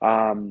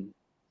 Um,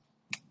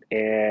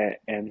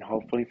 and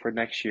hopefully for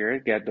next year,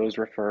 get those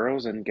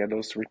referrals and get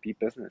those repeat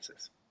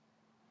businesses.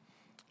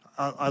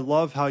 I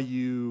love how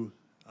you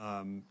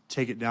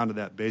take it down to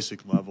that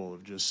basic level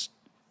of just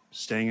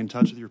staying in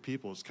touch with your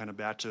people. It's kind of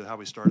back to how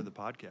we started the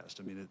podcast.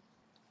 I mean,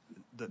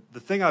 the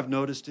thing I've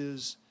noticed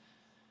is,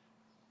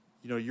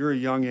 you're a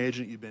young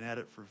agent. You've been at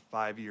it for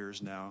 5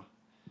 years now.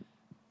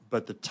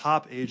 But the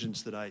top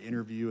agents that I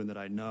interview and that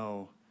I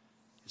know,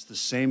 it's the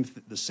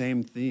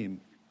same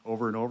theme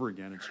over and over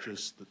again. It's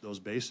just those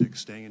basics,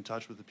 staying in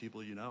touch with the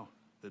people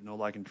that know,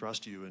 like, and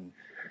trust you, and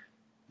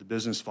the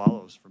business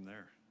follows from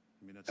there.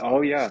 I mean,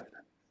 Oh yeah,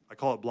 I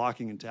call it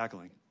blocking and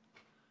tackling.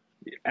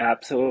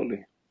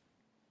 absolutely.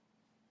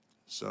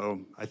 So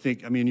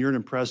I mean, you're an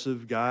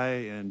impressive guy,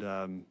 and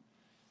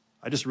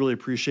I just really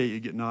appreciate you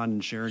getting on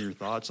and sharing your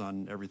thoughts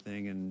on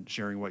everything and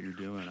sharing what you're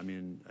doing. I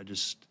mean,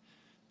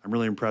 I'm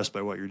really impressed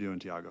by what you're doing,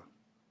 Thiago.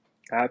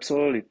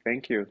 Absolutely.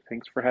 Thank you.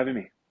 Thanks for having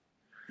me.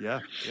 Yeah,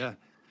 yeah.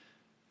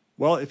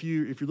 Well, if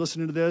you're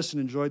listening to this and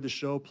enjoyed the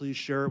show, please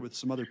share it with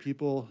some other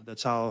people.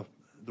 That's how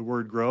the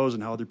word grows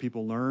and how other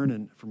people learn,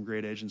 and from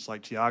great agents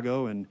like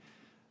Thiago. And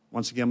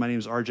once again, my name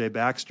is RJ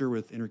Baxter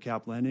with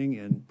Intercap Lending,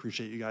 and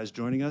appreciate you guys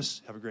joining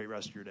us. Have a great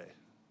rest of your day.